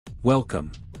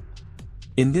Welcome.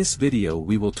 In this video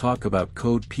we will talk about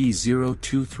code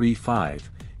P0235,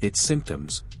 its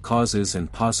symptoms, causes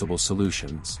and possible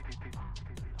solutions.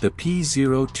 The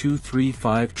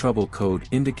P0235 trouble code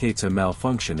indicates a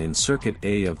malfunction in circuit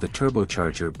A of the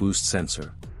turbocharger boost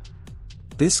sensor.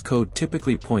 This code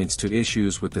typically points to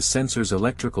issues with the sensor's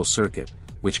electrical circuit,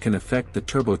 which can affect the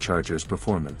turbocharger's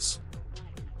performance.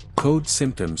 Code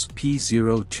symptoms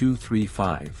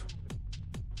P0235.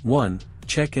 1.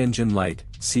 Check engine light,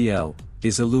 CL,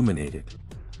 is illuminated.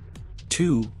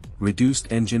 2. Reduced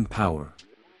engine power.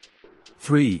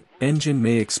 3. Engine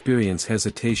may experience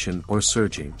hesitation or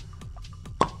surging.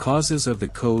 Causes of the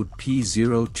code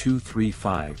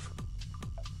P0235.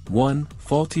 1.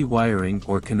 Faulty wiring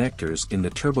or connectors in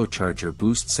the turbocharger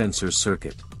boost sensor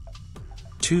circuit.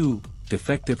 2.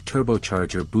 Defective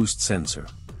turbocharger boost sensor.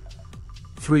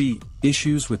 3.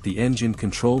 Issues with the engine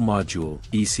control module,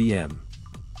 ECM.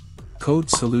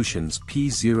 Code solutions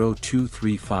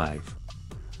P0235.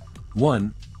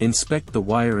 1. Inspect the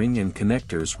wiring and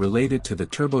connectors related to the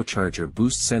turbocharger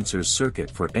boost sensor's circuit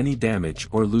for any damage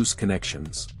or loose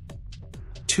connections.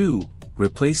 2.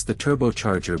 Replace the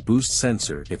turbocharger boost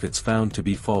sensor if it's found to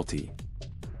be faulty.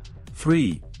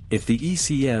 3. If the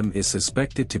ECM is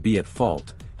suspected to be at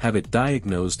fault, have it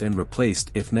diagnosed and replaced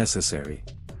if necessary.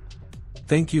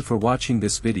 Thank you for watching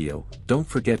this video. Don't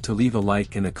forget to leave a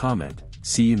like and a comment.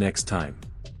 See you next time.